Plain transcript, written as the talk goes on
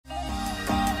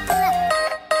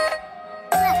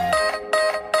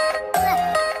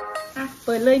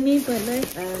ปิดเลยมีเปิดเลย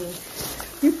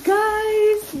You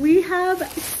guys, we have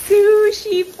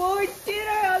sushi for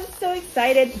dinner. I'm so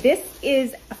excited. This is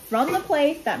from the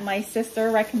place that my sister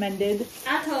recommended.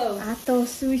 Atto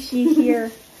Sushi here.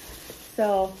 So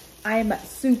I'm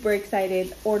super excited.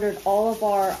 Ordered all of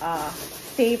our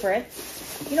favorites.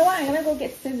 You know what? I'm gonna go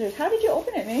get scissors. How did you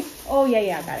open it, May? Oh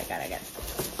yeah, I got it.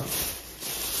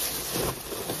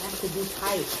 Have to be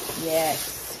tight. Yes.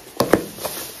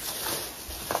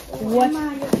 What? Emma,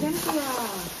 your tempura.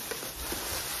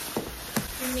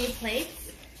 You need plates?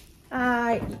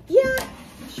 Yeah,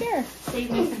 sure. Save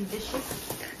me some dishes.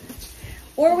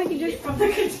 Or we can just From the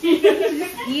container.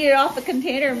 eat it off the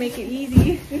container and make it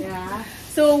easy. Yeah.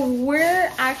 So we're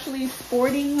actually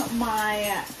sporting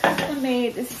my custom-made,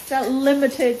 this is a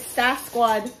limited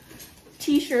SAS-Squad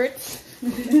t-shirts.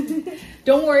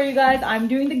 Don't worry, you guys. I'm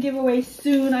doing the giveaway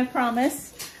soon, I promise.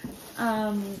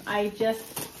 I just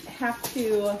have to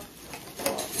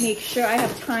make sure I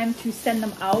have time to send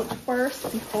them out first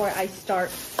before I start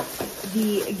the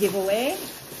giveaway.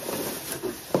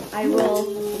 I will.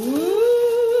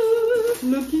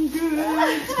 Looking good.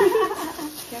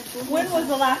 When was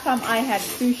the last time I had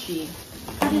sushi?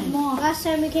 Last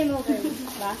time we came over.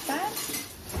 Last time?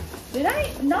 Did I?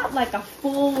 Not like a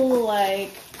full,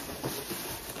 like.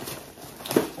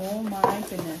 Oh my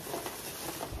goodness.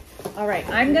 Alright,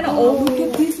 I'm gonna open. Look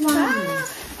at this one.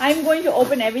 I'm going to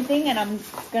open everything and I'm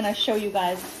gonna show you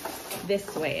guys this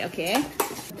way, okay?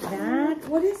 That,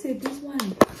 what is it? This one.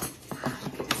 Look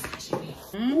at the sashimi.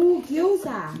 Oh,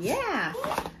 gyoza. Yeah.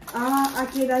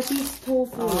 Akirashi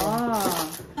tofu.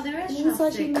 Oh. There is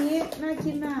Sashimi.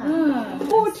 Nakina.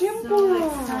 Oh, tempura.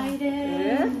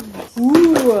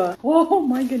 Ooh. Oh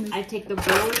my goodness. I take the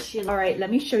bowl. Alright, let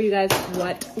me show you guys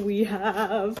what we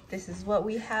have. This is what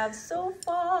we have so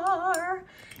far.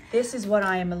 This is what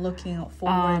I am looking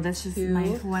forward to. This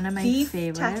is one of my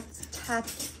favorites.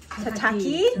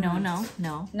 Tataki? No.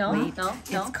 No? Wait.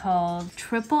 It's called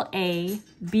AAA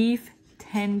beef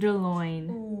tenderloin.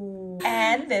 Ooh.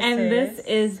 And this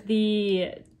is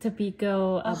the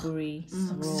Tapiko aburi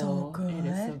roll. So good. It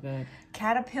is so good.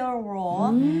 Caterpillar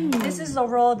roll. This is the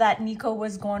roll that Nico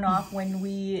was going off when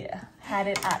we had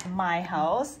it at my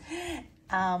house.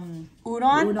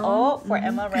 Udon. Oh, for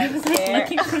Emma right there.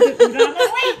 Looking for the udon.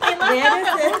 Wait, I left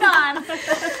the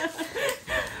udon.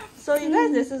 So you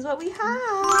guys, this is what we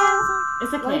have.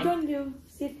 It's okay. Why don't you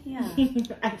sit here?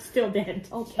 I'm still dead.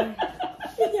 Okay.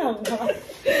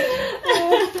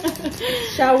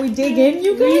 Shall we dig in,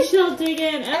 you We guys? shall dig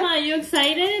in. Emma, are you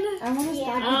excited? I want to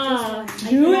start with this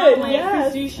one. Do it, Wait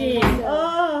yes. for sushi.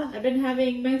 Oh, I've been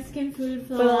having Mexican food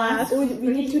for for the last. We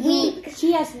need to do.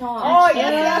 She has not. Oh,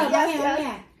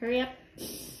 yes. Hurry up.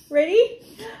 Ready?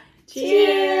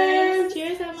 Cheers!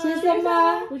 Cheers, Emma! Cheers,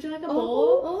 Emma. Would you like a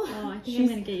bowl? Oh. I think I'm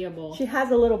gonna get you a bowl. She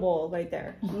has a little bowl right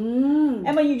there. Mm.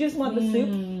 Emma, you just want the soup?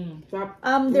 Drop.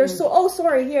 There's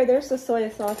sorry, here, there's the soy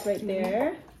sauce right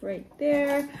there. Right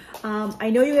there. I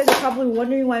know you guys are probably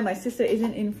wondering why my sister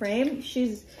isn't in frame.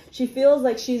 She feels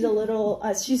like she's a little,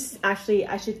 she's actually,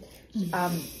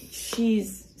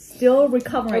 she's still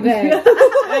recovering. Okay.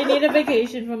 I need a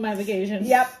vacation from my vacation.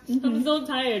 Yep. I'm so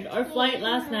tired. Our flight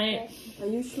last night, Are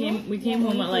you sure? we came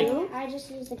home at like I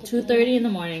just used the 2:30 in the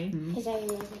morning. because I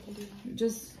realized I can do that.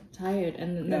 Just tired,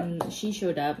 and then she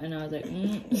showed up, and I was like,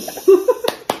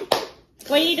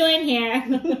 "What are you doing here?"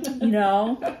 You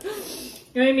know?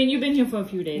 You know what I mean? You've been here for a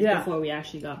few days Yeah. before we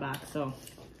actually got back, so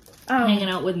hanging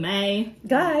out with May.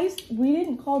 Guys, we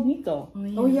didn't call Nico.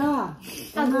 Oh yeah.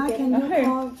 Emma, can you Okay.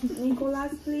 call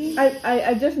Nicholas, please?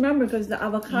 I just remember because the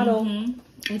avocado.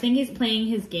 I think he's playing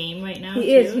his game right now.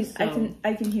 He is. too, He's. so.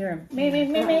 I can hear him.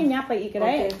 Mayงับไปอีกก็ไ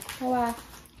ด้ Okay. เพราะว่า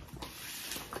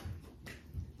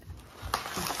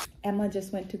Emma just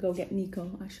went to go get Nico.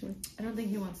 Actually. I don't think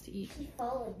he wants to eat. He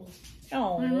followed me,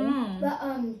 Oh. but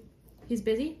He's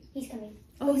busy? he's coming.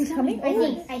 Oh, he's coming. I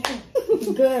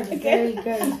think. Good. Very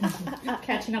good.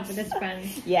 Catching up with his friends.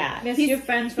 Yeah. Missed He's- your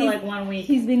friends for he's- like 1 week.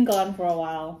 He's been gone for a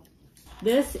while.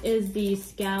 This is the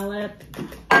scallop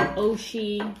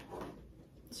oshi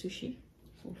sushi.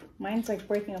 Mine's like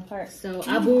breaking apart. So Does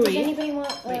aburi. anybody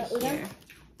want Right udon? here.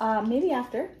 Maybe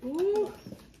after.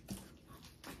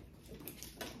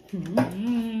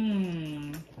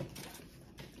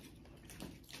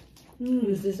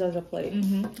 Use this as a plate.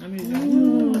 I'm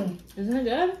using that. Isn't it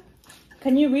good?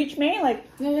 Can you reach me? Like,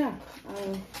 Yeah.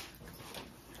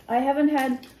 I haven't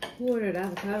had. Who ordered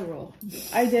avocado roll?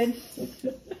 I did.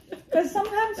 Because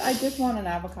sometimes I just want an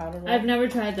avocado roll. I've never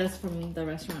tried this from the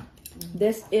restaurant.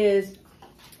 This is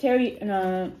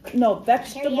vegetable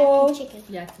Teriyaki chicken.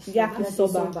 Yeah, it's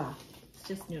yakisoba. Soba. It's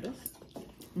just noodles.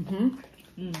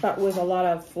 but with a lot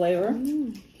of flavor.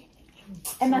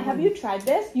 Emma, have you tried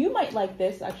this? You might like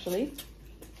this actually.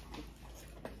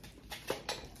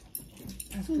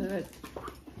 That's good.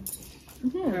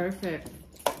 Perfect.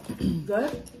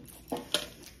 Good.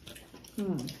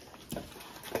 Who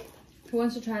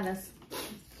wants to try this?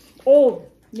 Oh,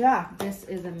 yeah. This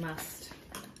is a must.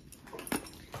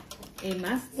 A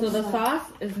must. So the sauce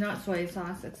is not soy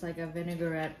sauce. It's like a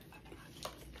vinaigrette.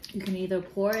 You can either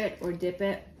pour it or dip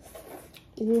it.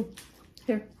 Ooh.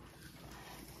 Here.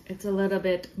 It's a little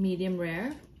bit medium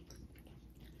rare.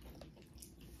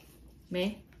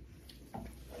 May?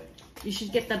 You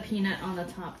should get the peanut on the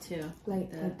top too. Like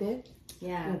this?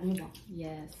 Yeah. Like this?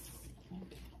 Yes.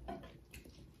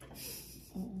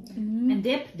 And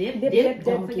dip. Dip.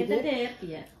 Don't forget the dip.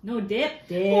 Yeah. No, dip.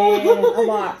 A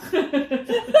lot. She's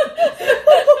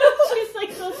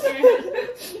like so scared.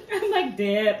 I'm like,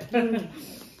 dip.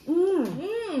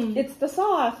 It's the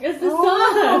sauce. It's the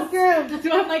sauce. Okay.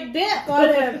 So I'm like, dip. Got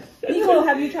it. Nico,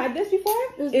 have you tried this before?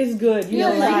 It's good. You Yeah,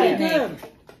 don't like it's it. good.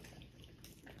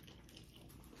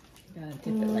 Gotta dip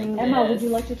it like Emma, would this. you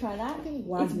like to try that?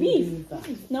 Wagyu It's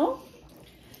beef. No?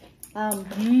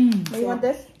 Do you want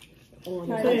this? Oh,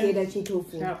 Try the it. Agedashi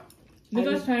tofu. Yeah.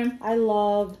 Because time. I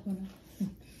loved.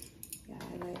 Yeah,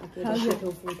 I like How's Agedashi it?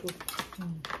 tofu too.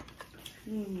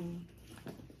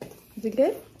 Is it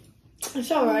good?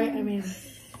 It's alright. I mean,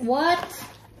 What?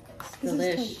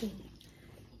 Delish.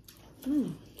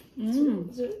 do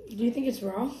you think it's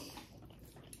raw?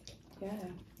 Yeah.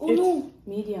 Oh no.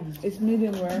 Medium. It's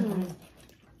medium rare.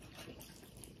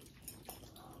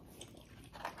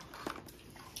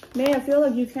 May, I feel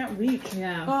like you can't reach.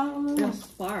 Yeah. It's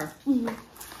far.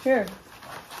 Here.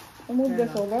 I'll move Fair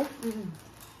this enough. over.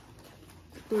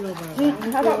 Scoot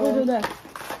over. How about we do this?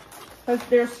 Because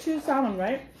there's 2 salmon,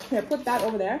 right? Here, put that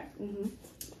over there.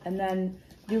 And then,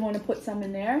 do you want to put some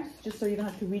in there? Just so you don't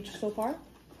have to reach so far?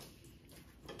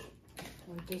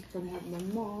 I just gonna have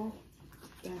one more.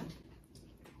 Yeah.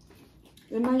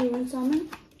 Emma, you want salmon?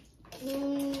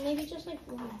 Maybe just like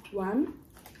one. One.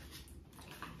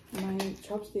 My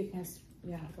chopstick has,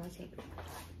 what's it?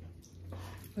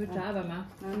 Good job, Emma.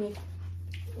 Mommy.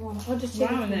 I'll just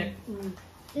Wow, Nick.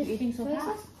 This Eating so soy fast.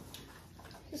 sauce?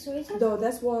 The soy sauce? No,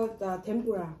 that's what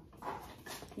tempura.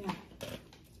 Yeah.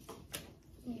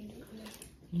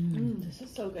 This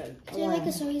is so good. Do you like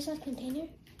the soy sauce container?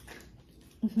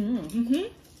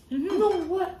 No,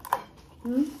 what?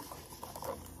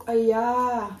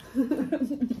 Yeah.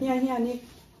 Here, Nick.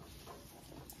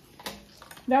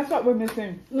 That's what we're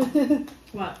missing.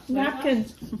 What?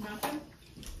 Napkins. Napkin?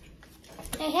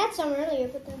 I had some earlier,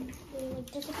 but then they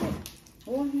like disappeared.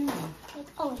 Oh, yeah. Like,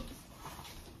 oh,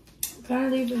 Can I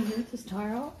leave in here this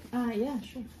taro? Yeah,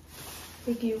 sure.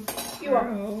 Thank you.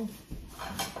 Taro.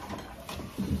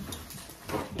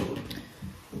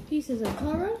 Pieces of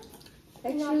taro?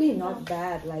 Actually, not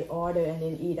bad. Like order and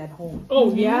then eat at home.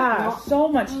 Oh yeah, so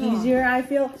much easier. I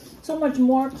feel so much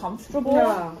more comfortable.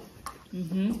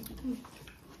 Yeah.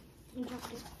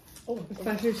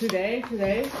 Especially today.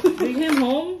 We came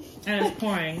home and it's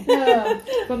pouring.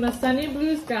 From the sunny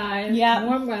blue sky, Yeah.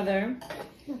 warm weather,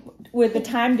 With the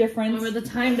time difference. over the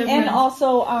time difference. And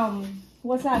also,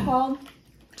 what's that called?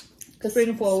 The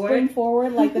Spring forward. Spring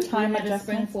forward, like the we time had a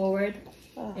spring adjustment. forward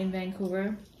in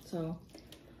Vancouver. So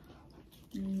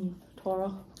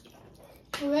Toro.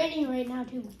 we're raining right now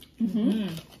too.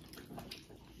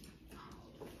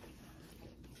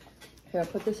 Here,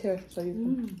 put this here so you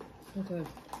can. so good.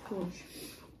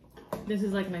 This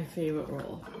is like my favorite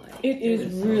roll. Like, It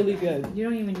is so really good. You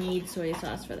don't even need soy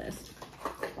sauce for this.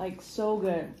 Like so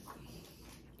good.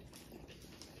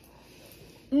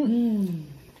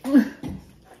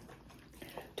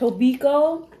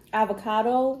 Tobiko,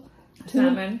 avocado,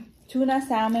 Salmon. tuna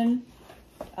salmon,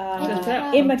 That's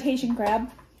it. imitation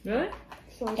crab, Really?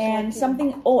 and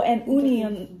something. Oh, and uni.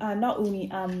 Not uni.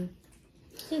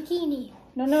 Zucchini.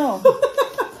 No.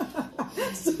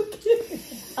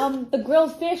 The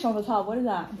grilled fish on the top. What is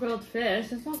that? Grilled fish.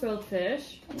 That's not grilled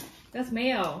fish. That's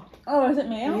mayo. Oh, is it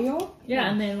mayo? Mayo? Yeah,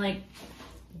 and then like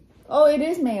Oh, it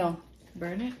is mayo.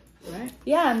 burn it, right?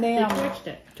 Yeah, and they They torched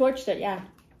it. torched it. Yeah.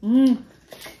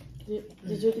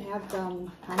 Did you have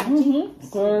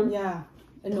hamachi? Good. Yeah.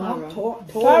 No, Taro.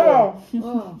 Taro.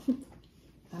 Oh.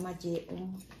 Hamachi.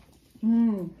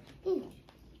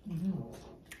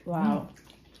 Wow.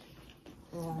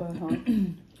 Good, huh?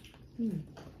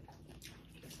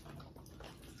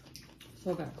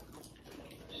 So good.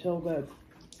 So good.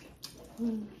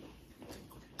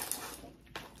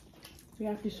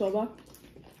 Yakisoba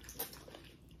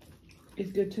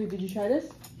is good too. Did you try this?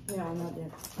 Yeah, not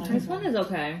yet. This one is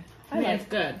okay. I Yeah, like it's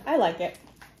good. I like it.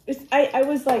 I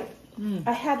was like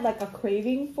I had like a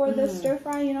craving for the stir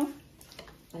fry, you know?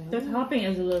 The topping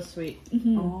is a little sweet,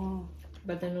 Oh.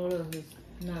 but the noodles is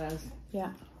not as.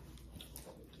 Yeah.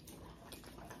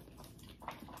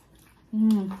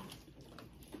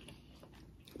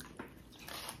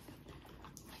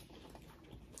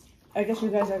 I guess you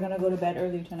guys are gonna go to bed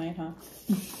early tonight, huh?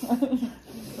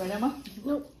 Right, Emma?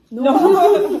 Nope.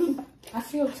 No. I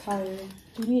feel tired.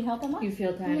 Do you need help, Emma? You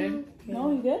feel tired?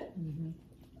 No, you good?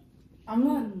 I'm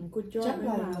not Good jet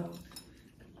lag though.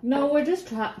 No, we're just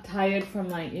tired from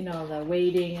like, you know, the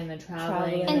waiting and the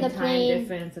traveling and the time plane.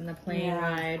 difference and the plane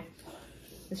ride.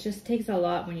 It just takes a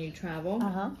lot when you travel.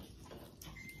 Uh-huh.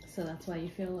 So that's why you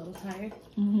feel a little tired.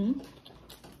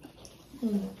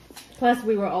 Plus,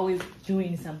 We were always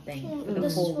doing something for the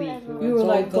This whole is week. forever. We were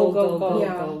like, go, go,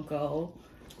 go. go.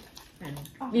 And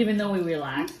even though we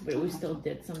relaxed, but we still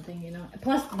did something, you know.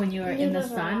 Plus, when you're in the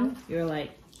sun, you're like,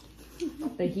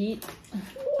 the heat.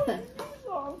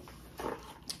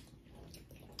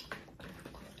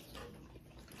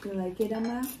 You like it,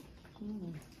 Emma?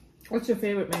 What's your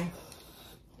favorite, May?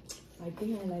 I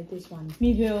think I like this one.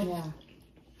 Me too. Yeah.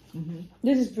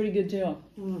 This is pretty good too.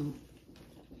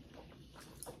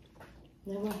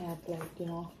 Never had like, you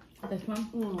know. This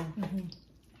one?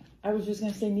 I was just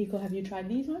gonna say, Nico, have you tried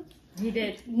these ones? He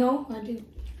did. No, I did.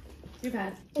 You've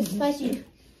had. It's spicy.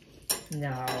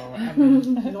 No. No,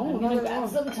 I'm not gonna at grab all.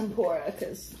 some tempura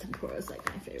because tempura is like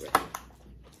my favorite.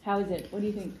 How is it? What do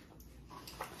you think?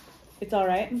 It's all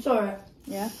right. It's alright.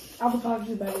 Yeah.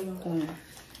 Avocado's better though.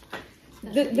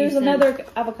 There's another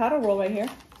avocado roll right here.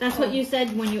 That's what you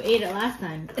said when you ate it last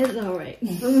time. It's all right.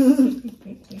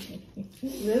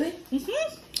 Really?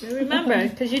 I remember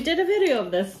because you did a video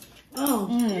of this. Oh.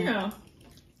 Yeah.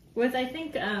 With I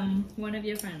think one of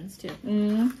your friends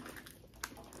too.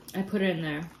 I put it in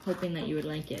there hoping that you would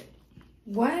like it.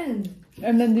 When?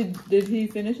 And then did he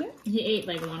finish it? He ate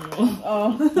like one roll.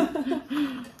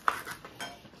 Oh.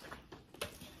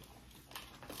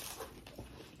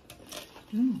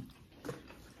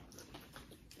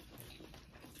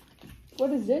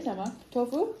 What is this, Emma?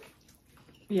 Tofu?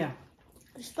 Yeah.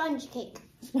 Sponge cake.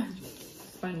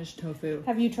 Spanish tofu.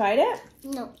 Have you tried it?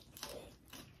 No.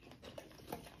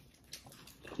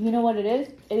 You know what it is?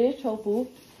 It is tofu.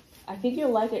 I think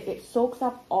you'll like it. It soaks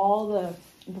up all the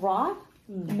broth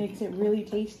and makes it really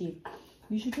tasty.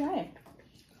 You should try it.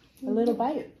 A little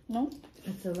bite, no?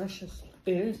 It's delicious.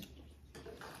 It is.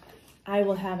 I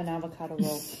will have an avocado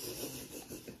roll.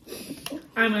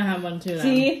 I'm gonna have one too. Then.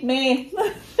 See? Me.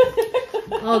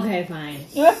 Okay, fine.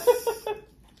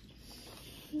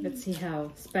 Let's see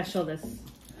how special this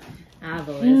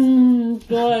avo is.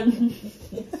 Good.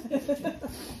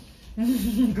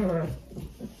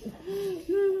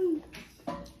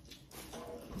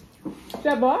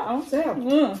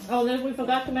 Oh, then we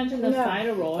forgot to mention the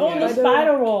spider roll. Oh, here. the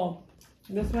spider roll.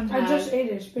 This one I has. just ate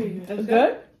it. It's pretty good. It's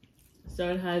good? So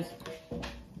it has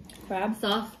Crab.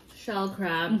 soft shell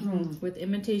crab with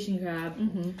imitation crab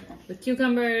with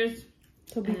cucumbers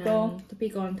Tobiko. and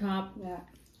topiko on top. Yeah.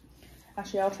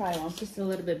 Actually, I'll try one. Just a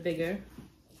little bit bigger.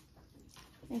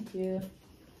 Thank you.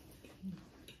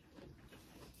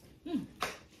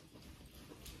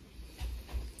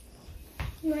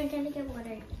 You are gonna get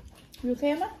water. You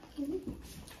okay, Emma?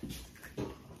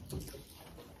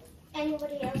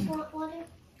 Anybody else want water?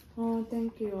 Oh,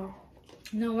 thank you.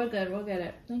 No, we're good. We'll get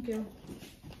it. Thank you.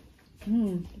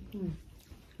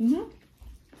 Yeah.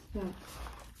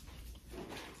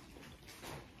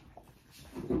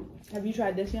 Have you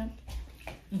tried this yet?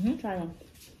 Try one.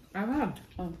 I have.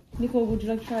 Oh. Nicole, would you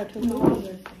like to try it?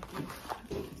 No.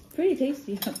 Pretty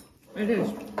tasty. It is.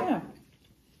 Yeah.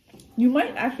 You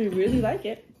might actually really like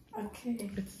it. Okay.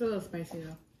 It's still a little spicy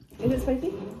though. Is it spicy?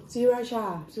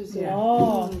 Sriracha. Sushi.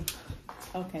 Oh.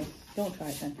 Okay. Don't try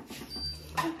it then.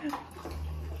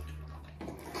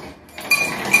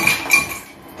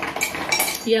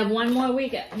 You have one more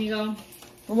week, Nico.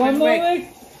 One more break. week.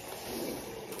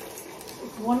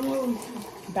 One more.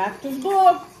 Back to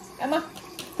school. Emma.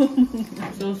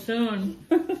 So soon.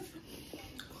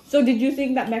 So did you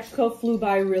think that Mexico flew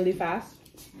by really fast?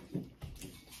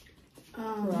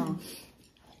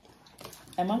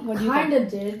 Emma, what do you think? Kinda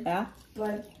did, Yeah.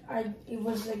 but it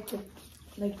was like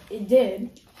it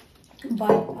did,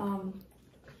 but what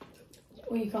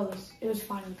do you call this? It was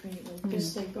fine with me, like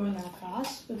just like going that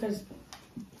fast because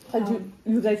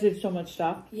You guys did so much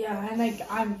stuff. yeah, and like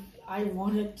I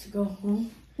wanted to go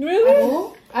home.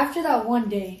 Really? After that one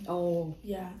day, Oh.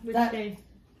 yeah, Which that day?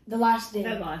 the last day,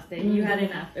 That last day. You had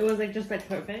enough. It was like just like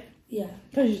perfect. yeah.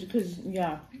 Cause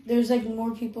yeah. There's like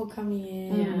more people coming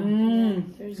in. Yeah.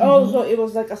 There's Oh, so it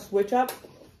was like a switch up.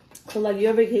 So like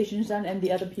your vacation's done and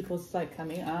the other people's like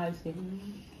coming. Ah, I see.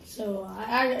 So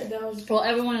that was Well,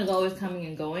 everyone is always coming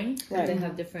and going. Right. They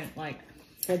have different like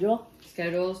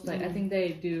Schedules. Like I think they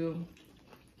do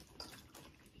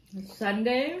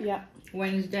Sunday, Yeah.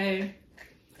 Wednesday,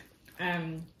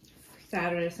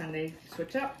 Saturday, Sunday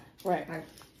switch up Right. like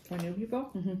for new people.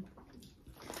 Mhm.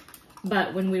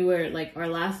 But when we were like our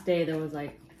last day, there was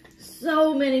like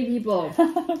so many people.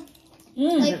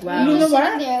 Like Wow. we You were know just what?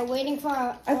 sitting there waiting for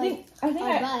our, I think our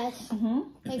I. bus. Mhm.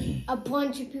 Like a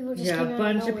bunch of people just Yeah, came a out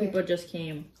bunch of of nowhere. people just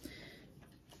came,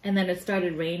 and then it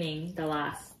started raining the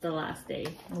last day.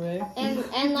 Really?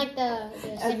 And like the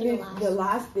I second think to last. the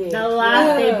last day. The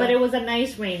last day, Yeah. but it was a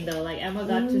nice rain though. Like Emma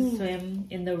got to swim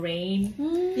in the rain.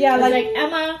 Yeah, I was like like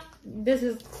Emma, this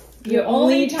is your your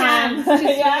only only time. chance to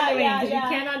swim Yeah, in the rain yeah, 'cause yeah. you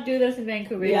cannot do this in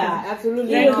Vancouver. Yeah,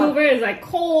 absolutely. Vancouver is like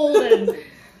cold and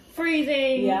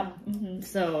freezing. Yeah. Mhm.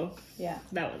 So Yeah.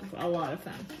 that was a lot of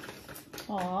fun.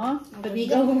 Aw. But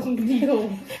Nico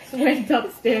went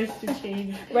upstairs to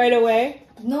change. Right away.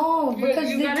 no because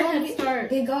you they got a told head me start.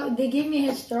 they gave me a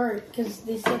head start because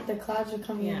they said the clouds were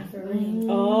coming in for rain.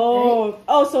 Oh.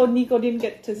 Oh, so Nico didn't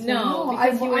get to swim. No, No,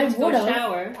 because I you went to go would've.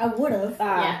 shower. I would have.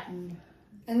 Ah.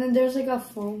 And then there's like a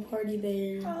foam party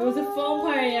there. It was a foam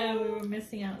party. Yeah, we were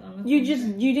missing out on. You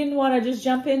didn't want to just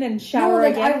jump in and No, shower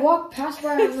like again? I walked past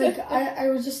where I was like I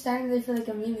was just standing there for like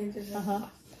a minute. Just like, Uh-huh.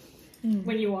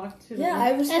 when you walked to the yeah,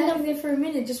 I was And standing there for a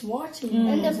minute just watching.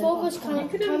 And the I was folk like, was oh, coming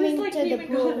could have coming just like to the even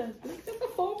pool. gone. Look at the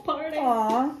foam party.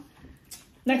 Aw.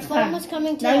 Next The phone time. was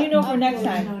coming to Now you know for our next pool.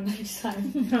 time. No, next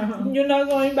time. You're not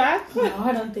going back? No,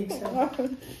 I don't think so.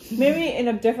 Maybe in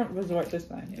a different resort this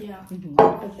time. Yeah, Mhm.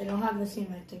 but they don't have the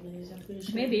same activities. I'm pretty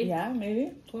sure. Maybe Yeah,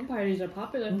 maybe. foam parties are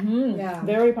popular. Mm-hmm. Yeah.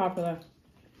 Very popular.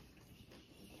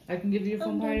 I can give you a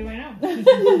foam party right now.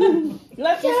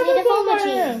 Let's Just have need a a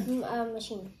phone phone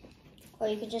machine. Or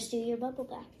you could just do your bubble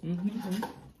bath.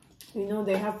 You know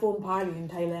they have foam party in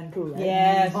Thailand too, right?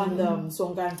 Yes. On the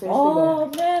Songkran festival.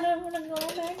 Oh man, I wanna go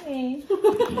back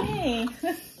there. Hey.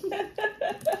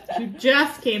 You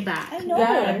just came back. I know.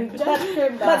 Yeah, just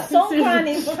came But back. Songkran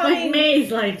is Like coming.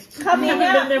 May's like Coming haven't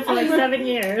up. been there for like 7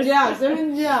 years. Yeah,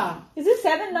 7 yeah. Is it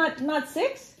 7, not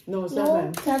 6? No,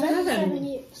 7. 7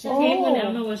 years. She came when Oh.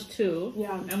 Emma was 2.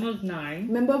 Yeah. Emma was 9.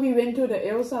 Remember we went to the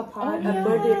Elsa party, a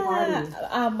birthday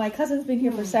party. My cousin's been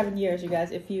here for 7 years, you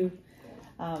guys. If you,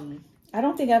 I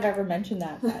don't think I've ever mentioned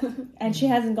that. And she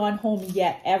hasn't gone home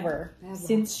yet, ever, Never.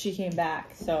 since she came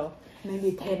back. So,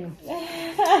 Maybe 10.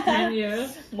 10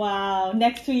 years. wow.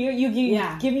 Next 2 years,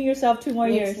 Yeah. giving yourself 2 more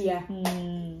Next years. year.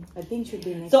 Hmm. I think should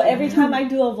be next So year. every time I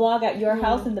do a vlog at your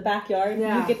house in the backyard,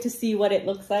 Yeah. you get to see what it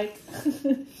looks like.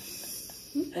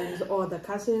 And all the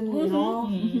cousins, you know,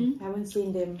 haven't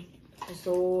seen them for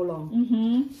so long.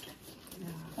 Mm-hmm.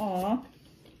 Yeah, Aw.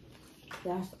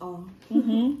 that's all.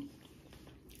 Mm-hmm.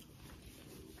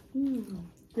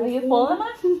 Are you full, Emma?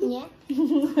 Yeah.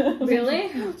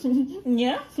 Really?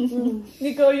 Yeah.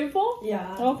 Nico, are you full?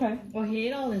 Yeah. Okay. Well, he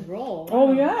ate all his roll. Oh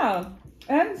Wow. yeah.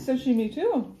 And sashimi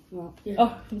too. Yeah.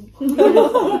 Oh.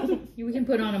 We can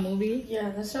put on a movie. Yeah,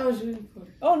 that's what I was waiting for.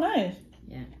 Oh, nice.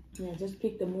 Yeah, just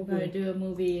pick the We're gonna movie. do a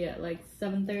movie at like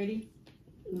 7:30.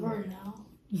 Or now.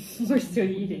 We're still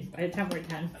eating by the time we're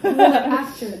done.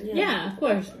 After. Yeah. Yeah, of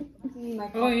course.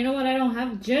 Oh, you know what? I don't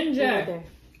have ginger.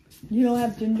 You don't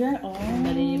have ginger? Oh.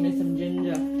 Somebody give me some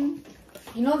ginger.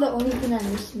 You know the only thing I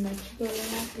miss in Mexico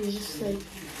right now is just like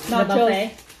The Nachos.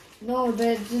 buffet. no,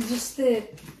 just the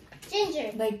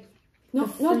Ginger. like No,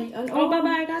 the no. free- Oh, bye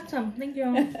bye. I got some. Thank you.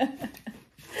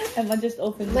 Emma just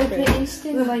opened like the the fridge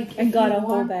instant like and if got you a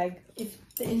whole want, bag. if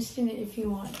the instant if you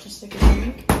want just like a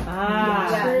drink.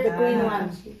 Ah. Yeah, the green Ah.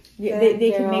 one. Yeah,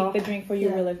 they can Girl. make the drink for you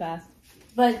Yeah. really fast.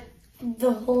 But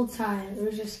the whole time it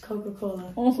was just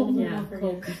Coca-Cola. Oh. Over Yeah, and over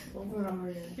Coke. again. Over and over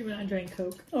again. Even I drank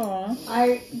Coke. Aw.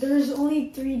 There was only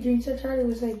 3 drinks I tried. It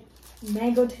was like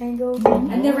mango tango.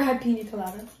 I never had pina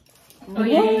colada. Oh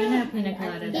yeah, you didn't have pina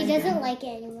colada. He did you? doesn't like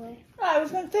it anymore. I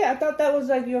was gonna say, I thought that was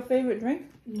like your favorite drink.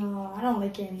 No, I don't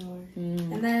like it anymore.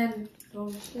 And then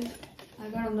oh shit, I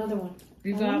got another one.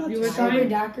 You Oh, were Strawberry trying.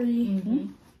 daiquiri.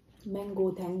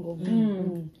 Mango tango.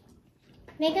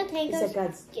 Mango It's tango. like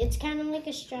a It's kind of like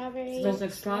a strawberry. There's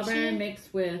like strawberry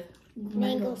mixed with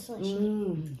mango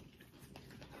slushy.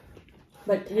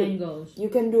 But tangos. you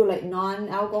can do like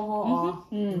non-alcohol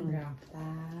or Yeah.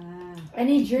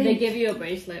 Any drink. They give you a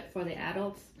bracelet for the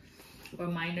adults or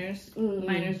minors.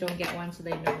 Minors don't get one, so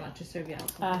they know not to serve you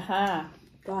alcohol. Aha.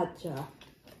 gotcha.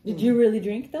 Did you really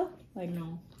drink though? Like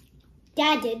No.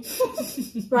 Dad did.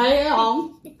 Right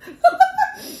on.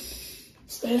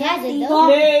 He has it though.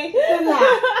 Yay.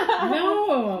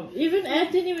 No, even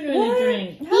Ed didn't even really drink.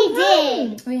 He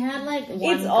did. We had like one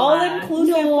It's all glass.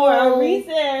 inclusive for a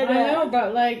reason. I know,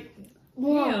 but like,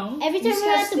 you know. Every time we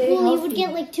were at the pool, he would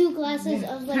get like 2 glasses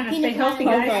of like Kinda stay peanut healthy,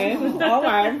 butter. guys. Okay. All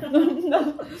right.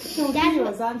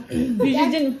 You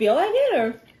just didn't feel like it,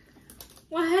 or?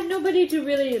 Well, I had nobody to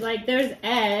really like. There's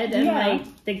Ed and Yeah. like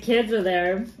the kids are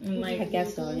there. And, like, I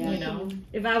guess so. Yeah. you know,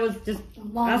 if I was just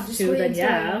Mom, us just two, wait then until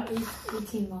yeah.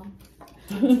 18, Mom.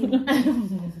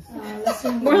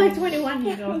 More like 21,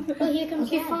 you know. Oh, here comes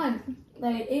Okay, Dad. fine.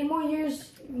 Like 8 more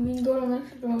years, we can go to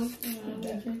Mexico.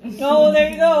 Oh, there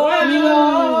you go. There you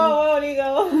go. There you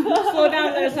go. Slow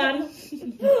down there, son.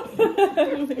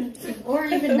 Or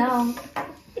even now.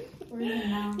 Or even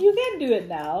now. You can do it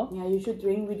now. Yeah, you should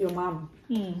drink with your mom.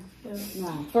 Hmm.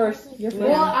 Yeah. First, your first.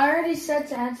 Well, I already said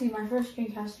to Auntie, my first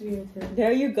drink has to be with her.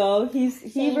 There you go. He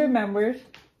Same. remembers.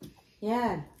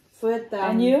 Yeah. First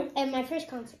And you? And my first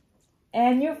concert.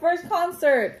 And your first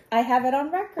concert. I have it on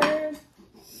record.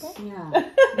 Yeah.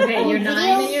 Okay, you're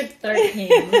 9 and you're 13.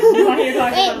 Why are you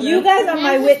talking about You this? guys are my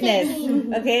Mine was witness.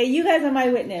 13. Okay, you guys are my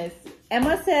witness.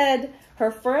 Emma said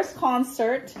her first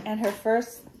concert and her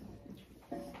first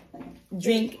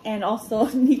drink, and also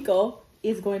Nico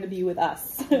is going to be with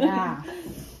us. Yeah.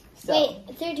 So, Wait,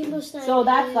 13 plus 9. so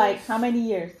that's is like how many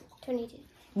years? 22.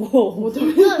 Whoa. No. 20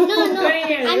 years,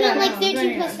 I meant yeah, like 13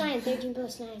 20 plus years. 9. 13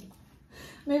 plus 9.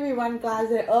 Maybe one glass.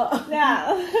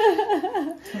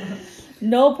 Yeah.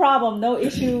 No problem. No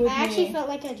issue with I actually me. felt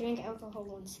like I drank alcohol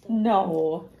once though.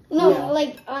 No. No, Yeah.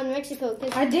 like on Mexico,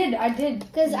 I did.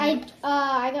 because I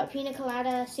got pina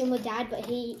colada, same with Dad, but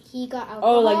he got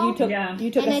alcohol. Oh, like you took Yeah. you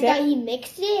took and a I thought sip. he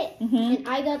mixed it, Mhm. and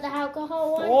I got the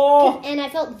alcohol one. Oh. And I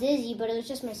felt dizzy, but it was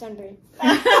just my sunburn.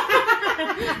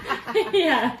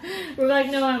 Yeah. We're like,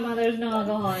 no, Emma, there's no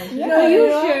alcohol. She's Yeah, like, are you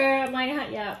yeah. sure? I'm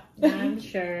like, yeah, I'm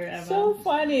sure, Emma. So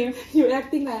funny. You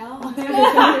acting now.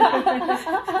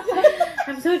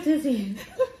 I'm so dizzy.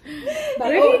 But,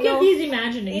 Where do you get these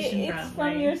imagination It's from? from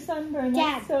Like- your sunburn.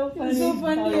 Dad. That's so funny. so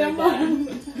funny, Oh my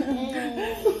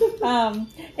Emma. God.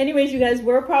 Anyways, you guys,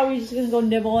 we're probably just gonna go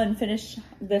nibble and finish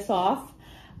this off.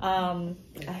 I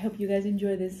hope you guys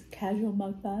enjoy this casual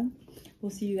mukbang. We'll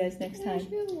see you guys next time. Bye.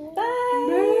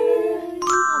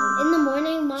 In the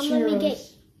morning, Mom let me get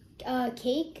Cheers.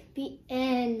 cake,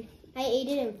 and I ate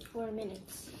it in 4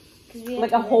 minutes. 'Cause we had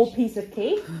Like to a whole rush. piece of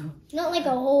cake? Not like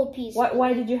a whole piece.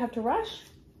 Why did you have to rush?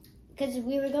 Because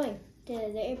we were going to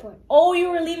the airport. Oh, you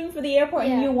were leaving for the airport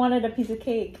and Yeah. you wanted a piece of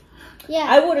cake. Yeah.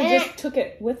 I would have and just took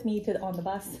it with me on the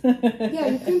bus. Yeah,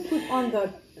 you can put on the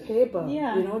paper.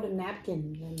 Yeah. You know, the napkin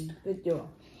and with your.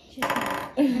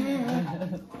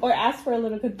 Or ask for a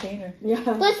little container. Yeah.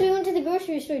 Plus, we went to the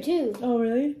grocery store too. Oh,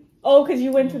 really? Oh, because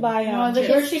you went to buy No, the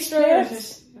chips. grocery store.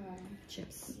 Chips.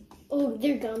 Chips. Oh,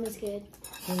 their gum is good.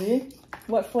 Really?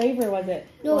 What flavor was it?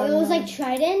 No, it was Or, like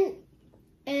Trident,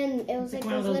 and it was like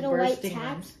one of those those little white bursting tabs.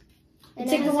 ones. And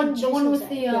It's like it the has, one, juice the one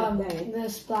with inside. the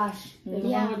splash. The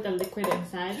Yeah. one with the liquid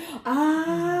inside.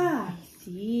 Ah, I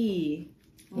see.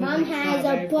 Mom has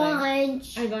Strawberry a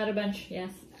bunch. I got a bunch,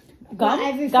 yes. Gum?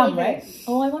 every Gum, flavor. right?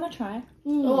 Oh, I want to try.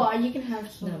 Oh, you can have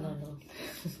some. No.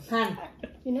 Han.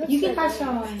 You know, You it's can so have good.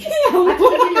 some.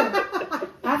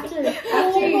 After you.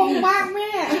 After you.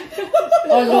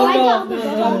 Oh, no, I no, thought-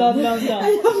 no.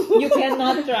 You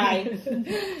cannot try.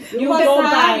 You go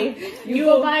buy. You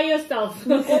go buy yourself.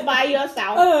 You go buy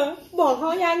yourself. บอกเขา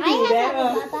ยัง I อยู่ have แล้ that,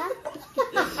 Papa.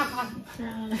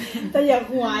 แต่อยาก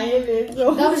หวายเลย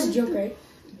That was a joke, right?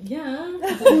 Yeah.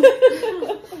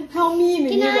 เฮามีห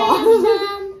นึ่ง Can นี่ I หรอ have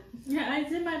some? Yeah,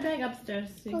 it's in my bag upstairs.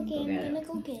 So you Okay, can go I'm get it. gonna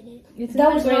go get it. It's That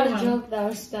was great not a one. joke.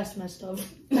 That's messed up.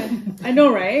 I know,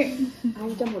 right? เอา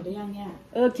จะหมดหรือยังเนี่ย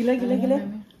กินเลย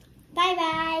Bye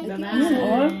bye.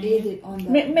 Bye-bye. Eat it on the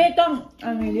ไม่ต้องอั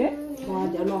นนี้ดิ พอ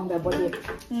เดี๋ยวลองแบบบดเด็ด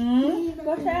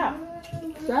ก็แซ่บ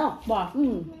เจ้า บอก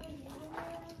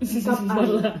กับ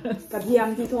กระเทียม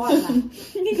ที่ทอดนะ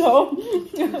นี่เขา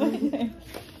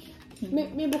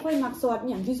ไม่ค่อยมักซอส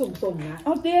อย่างที่สุ่มๆนะ เอ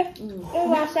าดิ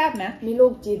ว่าแซ่บนะ มีโร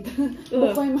คจิตไม่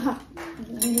ค่อยมัก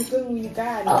มีเครื่องมีก้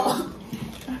าเนี่ย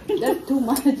That's too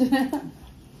much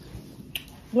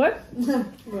What?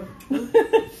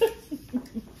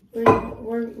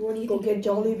 What do you Go think? get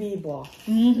Jollibee บอก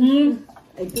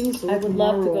I think so I would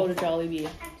love to go to Jollibee.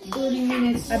 30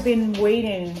 minutes. I've been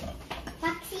waiting.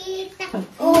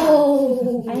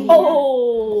 Oh.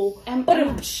 Oh!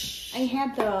 I had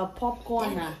the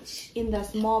popcorn in the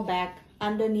small bag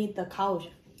underneath the couch.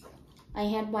 I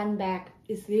had one bag.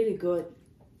 It's really good.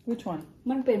 Which one?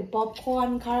 มันเป็นป๊อปคอร์น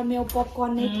คาราเมลป๊อปคอร์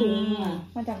นในถุงอ่ะ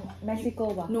มาจากเม็กซิโก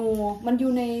ป่ะ โนมันอ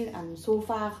ยู่ในโซฟ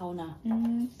าเขานะ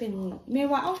เป็นไม่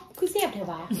ว่าเอ้าคือเสียบเถอะ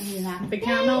วะนี่นะ The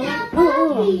caramel one?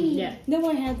 Yeah.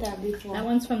 Never had that before That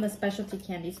one's from the specialty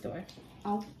candy store. เอ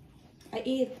า I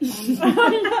eat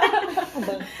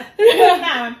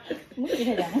มึงกิน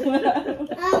อะไรอย่าง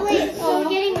Oh wait, so we're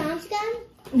getting mom's gun?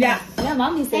 Yeah. Yeah,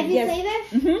 mommy said Every yes. flavor?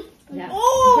 Yeah.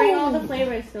 Oh. Bring all the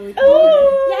flavors so we can.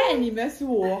 Yeah, นี่แม่สั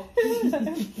ว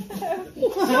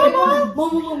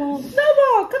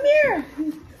Snowball, come here.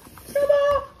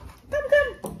 Snowball, come.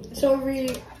 So are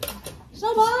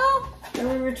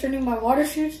we returning my water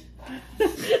shoes?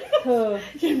 เธอ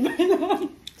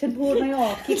ฉันพูดไม่ออ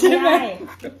กคิดไม่ได้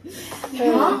เธอ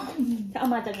จะเอา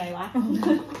มาจากไหนวะ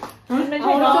มันไม่ใ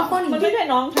ช่น้องมันไม่ใช่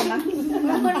น้องฉันนะ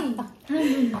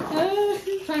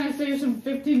Trying to save some $15.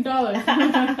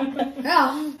 Yeah.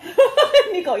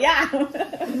 นี่ก็ยาก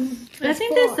I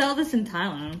think they sell this in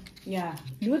Thailand. Yeah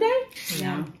Do they?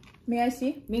 Yeah. May I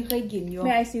see? ไม่เคยกินอยู่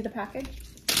May I see the package?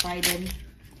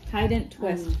 Trident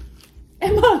twist.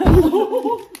 Emma!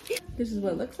 This is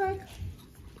what it looks like.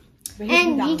 And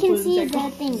you can see the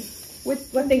thing.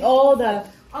 What thing? Oh, the.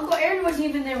 Uncle Aaron wasn't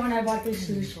even there when I bought this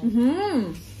sushi.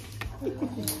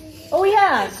 Oh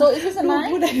yeah. So is this a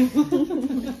mine?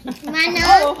 Mana?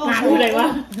 มาพูดเลยว่า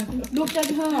ลูกจัน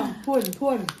เธอ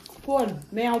พ่น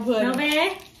แมวเพิ่น No way.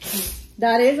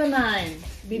 That is a mine.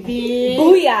 Bibi.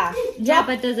 Booyah! Yeah,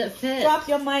 but does it fit? Drop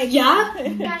your mic. Yeah.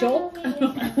 Joke.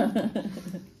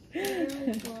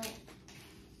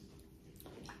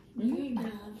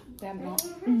 Damn not.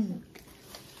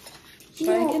 But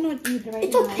I cannot eat right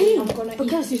It's now. okay, I'm gonna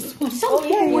because eat. some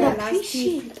people would last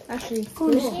appreciate. Actually.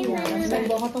 แม่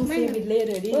บอกเขาต้อง save it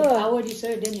later ดิ our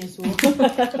dessert เดี๋ยวนี้สู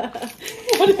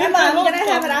Emma, I'm gonna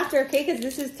have it after, okay? Because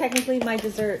this is technically my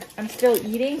dessert. I'm still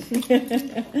eating.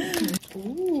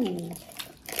 Ooh.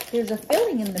 There's a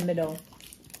filling in the middle.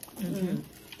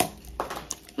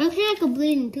 Looks like a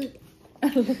bleeding tooth.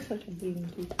 Looks like a bleeding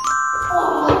tooth.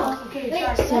 Okay, Wait,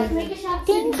 sorry. let's make a shot.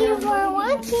 Thank you for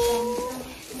watching.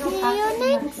 See you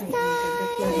next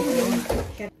time.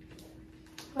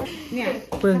 เนี่ย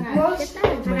ข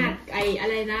นาดไอ้อะ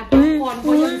ไรนะป๊อปคอร์นเข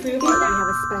ายังซื้อมา I have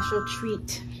a special treat.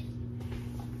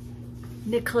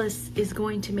 Nicholas is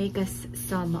going to make us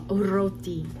some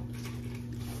roti.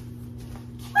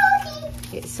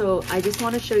 Okay, so I just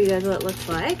want to show you guys what it looks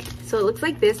like. So it looks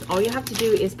like this. All you have to do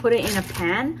is put it in a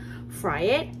pan, fry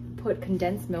it, put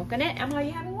condensed milk in it. Emma, are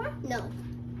you having one? No.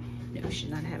 No,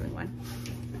 she's not having one.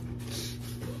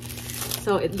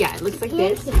 So yeah, it looks like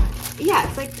this. Yeah,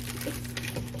 it's like it's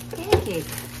pancake.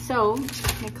 So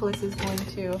Nicholas is going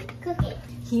to. Cook it.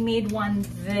 He made one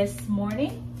this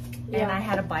morning, and Yeah. I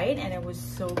had a bite, and it was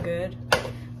so good.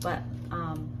 But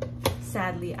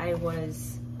sadly, I was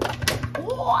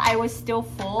still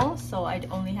full, so I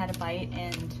only had a bite.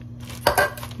 And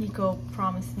Nico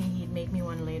promised me he'd make me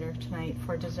one later tonight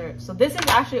for dessert. So this is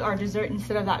actually our dessert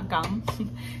instead of that gum.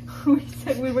 We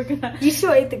said we were gonna. You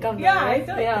still ate the gum, Yeah, right? I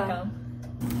still ate the gum.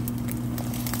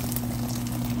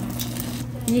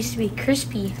 It needs to be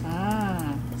crispy,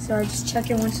 Ah. so I just check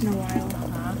it once in a while.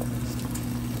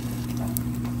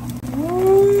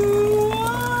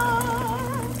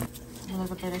 A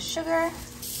little bit of sugar,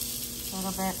 a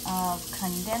little bit of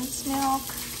condensed milk.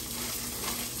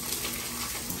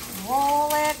 Roll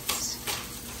it.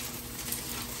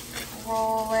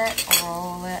 Roll it,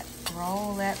 roll it,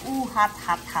 roll it. Ooh, hot,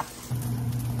 hot, hot.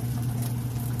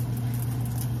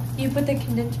 You put the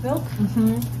condensed milk?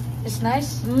 It's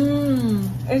nice.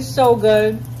 It's so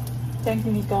good. Thank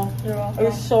you, Nico. You're welcome.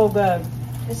 It's so good.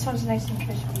 This one's nice and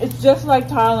crispy. It's just like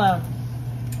Thailand.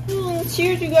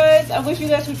 Cheers, you guys. I wish you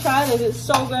guys would try this. It's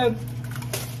so good.